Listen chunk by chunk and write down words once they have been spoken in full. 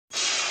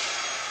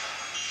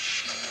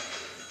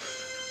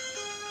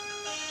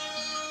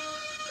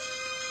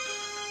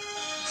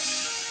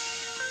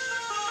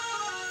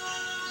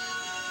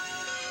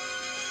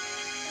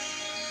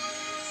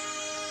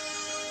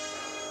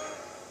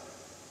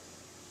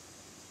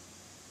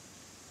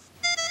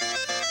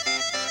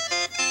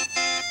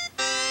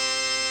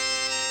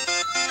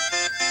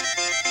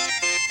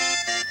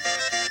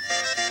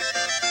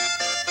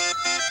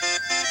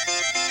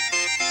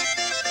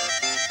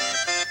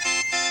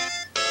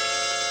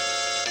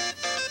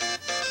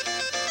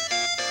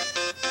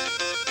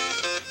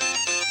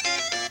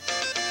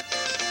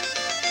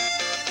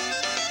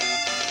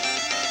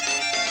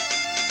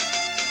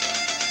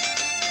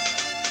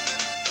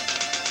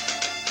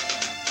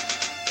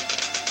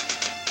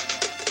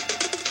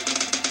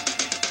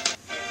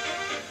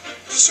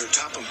Sir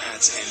Topham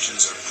Hatt's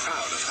engines are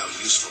proud of how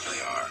useful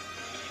they are.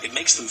 It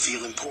makes them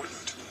feel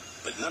important,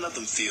 but none of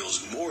them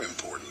feels more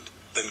important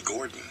than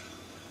Gordon.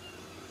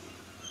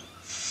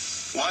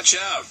 "Watch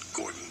out,"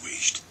 Gordon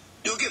wheezed.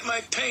 "You'll get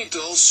my paint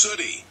all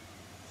sooty."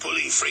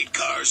 "Pulling freight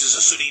cars is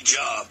a sooty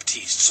job,"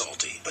 teased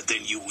Salty, "but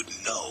then you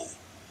wouldn't know."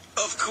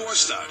 "Of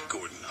course not,"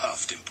 Gordon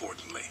huffed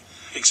importantly.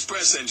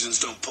 "Express engines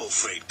don't pull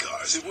freight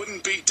cars. It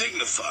wouldn't be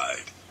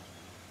dignified."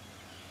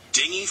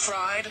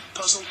 "Dingy-fried?"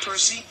 puzzled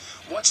Percy.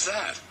 "What's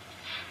that?"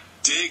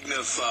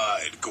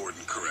 "Dignified,"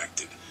 Gordon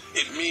corrected.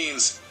 It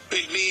means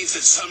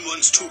that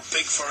someone's too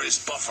big for his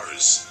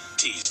buffers,"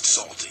 teased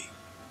Salty.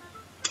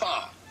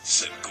 "Pah,"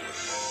 said Gordon,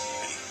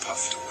 and he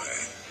puffed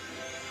away.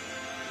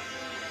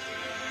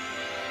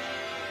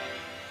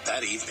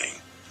 That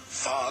evening,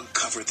 fog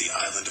covered the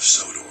island of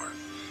Sodor.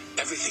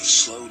 Everything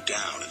slowed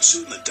down, and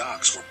soon the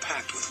docks were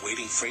packed with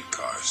waiting freight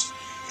cars.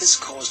 This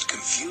caused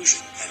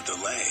confusion and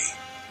delay.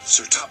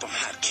 Sir Topham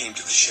Hatt came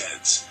to the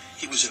sheds.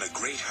 He was in a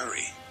great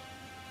hurry.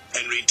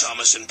 "Henry,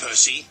 Thomas, and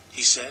Percy,"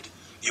 he said,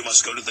 "you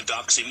must go to the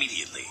docks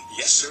immediately."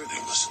 "Yes, sir," they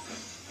listened.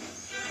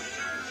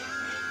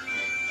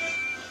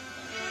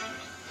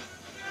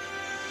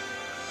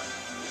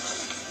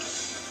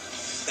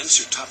 Then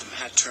Sir Topham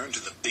Hatt turned to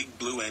the big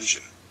blue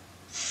engine.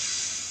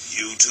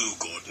 "You too,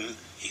 Gordon,"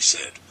 he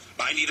said.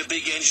 "I need a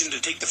big engine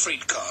to take the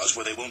freight cars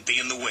where they won't be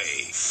in the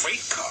way."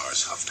 "Freight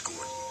cars?" huffed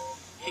Gordon.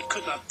 He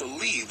could not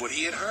believe what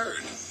he had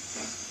heard.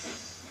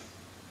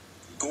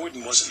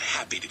 Gordon wasn't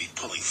happy to be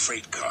pulling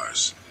freight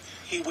cars.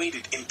 He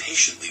waited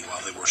impatiently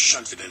while they were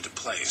shunted into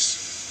place.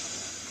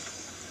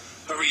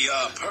 Hurry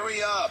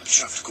up,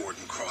 chuffed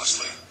Gordon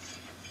crossly.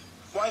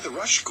 "Why the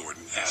rush,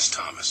 Gordon?" asked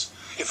Thomas.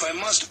 "If I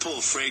must pull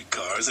freight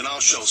cars, then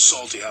I'll show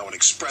Salty how an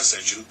express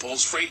engine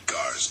pulls freight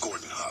cars,"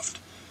 Gordon huffed.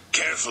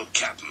 "Careful,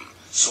 Captain,"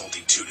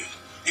 Salty tooted.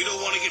 "You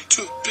don't want to get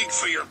too big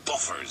for your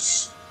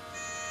buffers."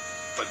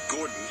 But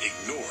Gordon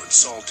ignored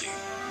Salty.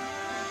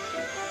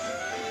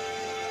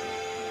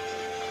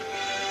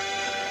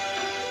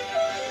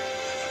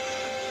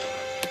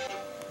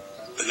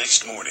 The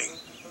next morning,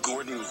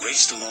 Gordon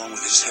raced along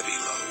with his heavy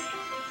load.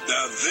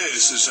 "Now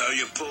this is how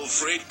you pull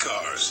freight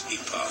cars," he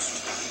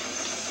puffed.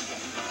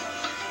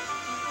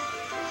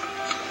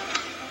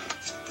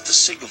 But the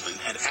signalman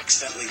had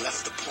accidentally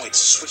left the point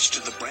switched to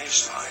the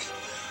branch line.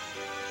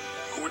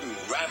 Gordon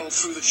rattled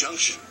through the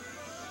junction.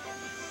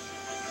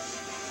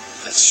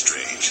 "That's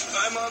strange.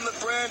 I'm on the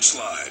branch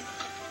line."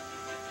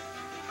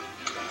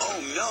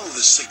 "Oh no,"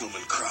 the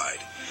signalman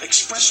cried.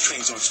 "Express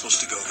trains aren't supposed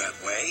to go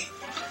that way."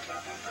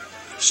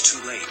 It was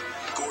too late.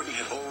 Gordon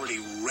had already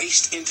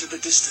raced into the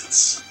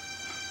distance.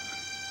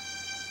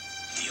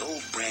 The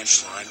old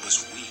branch line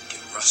was weak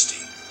and rusty.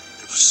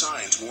 There were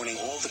signs warning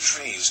all the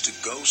trains to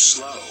go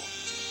slow.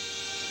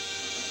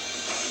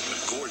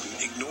 But Gordon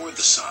ignored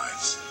the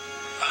signs.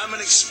 "I'm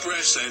an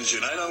express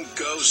engine. I don't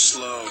go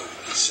slow,"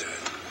 he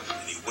said.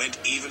 And he went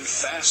even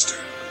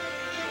faster.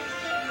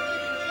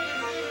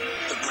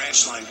 The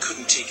branch line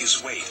couldn't take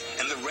his weight,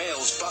 and the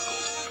rails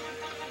buckled.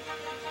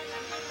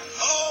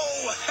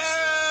 "Oh,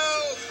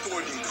 help!"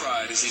 Gordon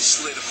cried as he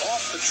slid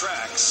off the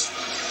tracks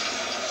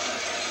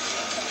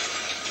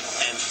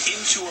and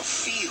into a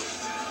field.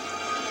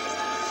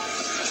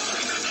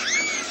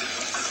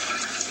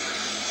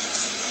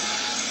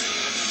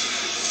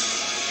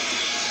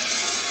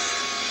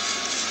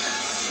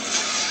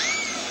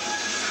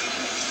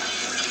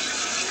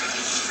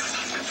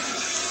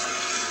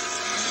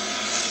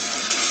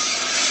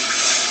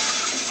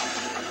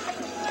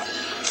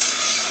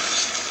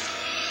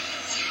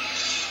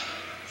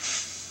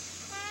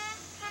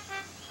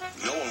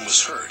 No one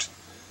was hurt,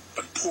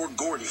 but poor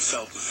Gordon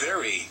felt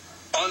very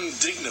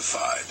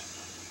undignified.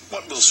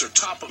 "What will Sir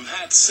Topham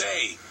Hatt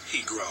say?"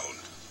 he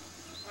groaned.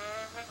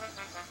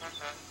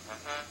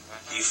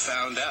 He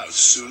found out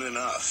soon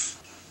enough.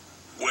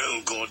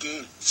 "Well,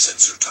 Gordon," said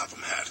Sir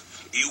Topham Hatt,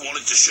 "you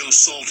wanted to show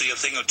Salty a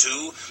thing or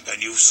two,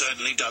 and you've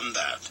certainly done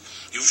that.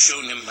 You've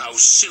shown him how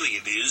silly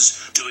it is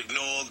to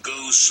ignore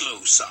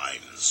go-slow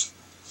signs."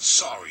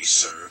 "Sorry,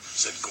 sir,"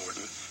 said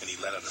Gordon, and he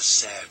let out a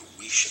sad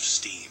wheesh of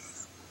steam.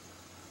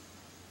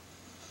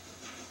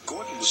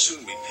 Gordon was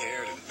soon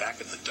repaired and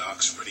back at the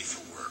docks ready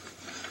for work,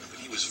 but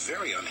he was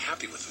very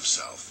unhappy with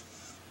himself.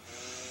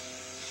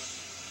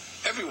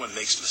 "Everyone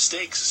makes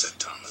mistakes," said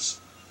Thomas.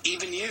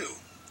 "Even you."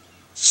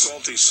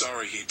 "Salty's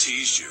sorry he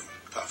teased you,"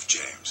 puffed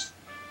James.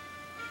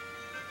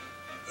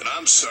 "And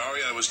I'm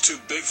sorry I was too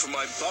big for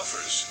my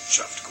buffers,"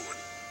 chuffed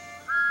Gordon.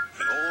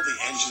 And all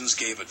the engines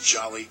gave a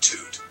jolly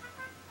toot.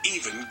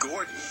 Even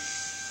Gordon.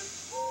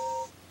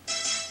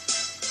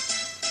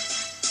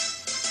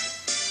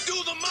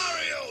 "Do the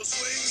Mario!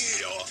 Swing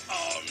your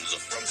arms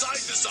from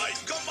side to side.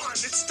 Come on,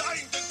 it's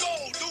time to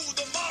go. Do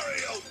the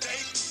Mario.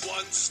 Take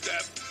one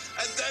step,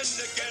 and then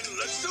again.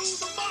 Let's do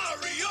the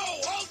Mario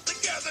all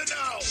together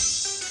now.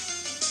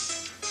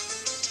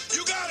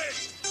 You got it.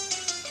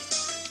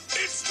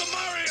 It's the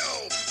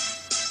Mario.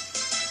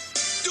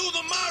 Do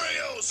the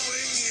Mario.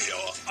 Swing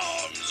your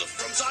arms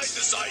from side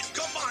to side.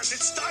 Come on,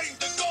 it's time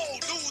to go.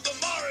 Do the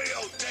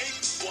Mario. Take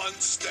one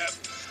step,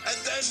 and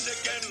then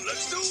again.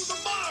 Let's do the